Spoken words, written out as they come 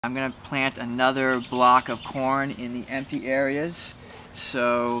I'm going to plant another block of corn in the empty areas.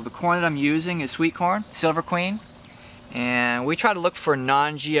 So the corn that I'm using is sweet corn, Silver Queen, and we try to look for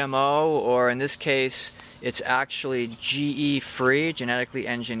non-GMO, or in this case it's actually GE free, genetically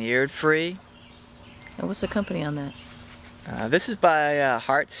engineered free. And what's the company on that? This is by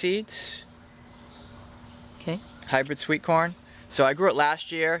Harts seeds. Okay. Hybrid sweet corn. So I grew it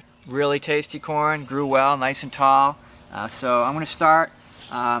last year, really tasty corn, grew well, nice and tall. So I'm going to start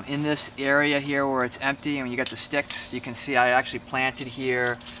in this area here where it's empty, and when you got the sticks, you can see I actually planted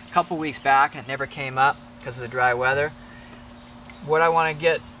here a couple weeks back and it never came up because of the dry weather. What I want to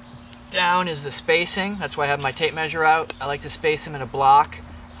get down is the spacing. That's why I have my tape measure out. I like to space them in a block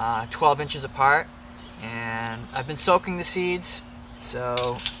 12 inches apart, and I've been soaking the seeds,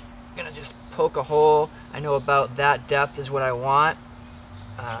 so I'm going to just poke a hole. I know about that depth is what I want.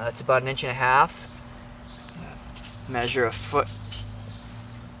 That's about 1.5 inches. Measure a foot.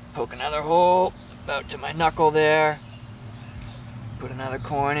 Poke another hole about to my knuckle there. Put another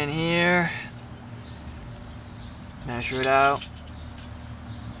corn in here. Measure it out.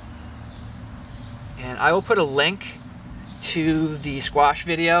 And I will put a link to the squash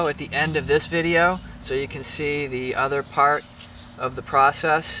video at the end of this video so you can see the other part of the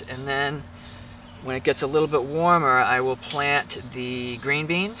process. And then when it gets a little bit warmer, I will plant the green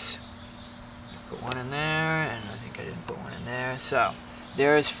beans. Put one in there, and I think I didn't put one in there. So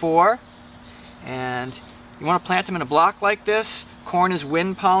there's 4, and you want to plant them in a block like this. Corn is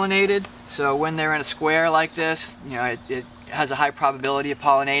wind pollinated, so when they're in a square like this, you know, it has a high probability of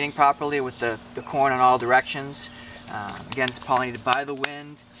pollinating properly with the corn in all directions. Again, it's pollinated by the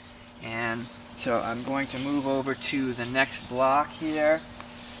wind. And so I'm going to move over to the next block here.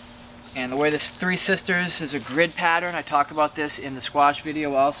 And the way this Three Sisters is a grid pattern, I talk about this in the squash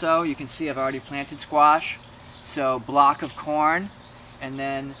video also. You can see I've already planted squash. So block of corn, and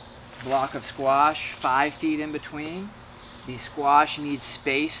then block of squash, 5 feet in between. The squash needs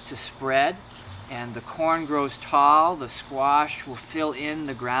space to spread, and the corn grows tall. The squash will fill in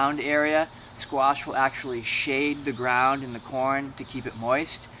the ground area. Squash will actually shade the ground in the corn to keep it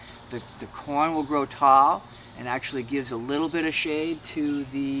moist. The corn will grow tall and actually gives a little bit of shade to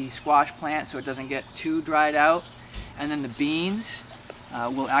the squash plant so it doesn't get too dried out. And then the beans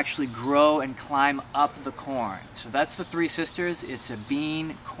will actually grow and climb up the corn. So that's the Three Sisters. It's a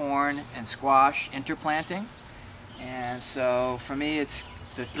bean, corn, and squash interplanting. And so for me, it's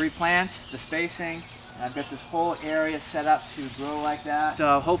the 3 plants, the spacing. I've got this whole area set up to grow like that.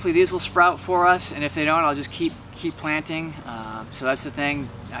 So hopefully these will sprout for us, and if they don't, I'll just keep planting. So that's the thing.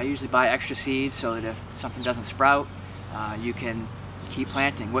 I usually buy extra seeds so that if something doesn't sprout, you can keep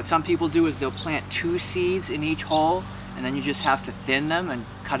planting. What some people do is they'll plant 2 seeds in each hole, and then you just have to thin them and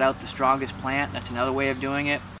cut out the strongest plant. That's another way of doing it.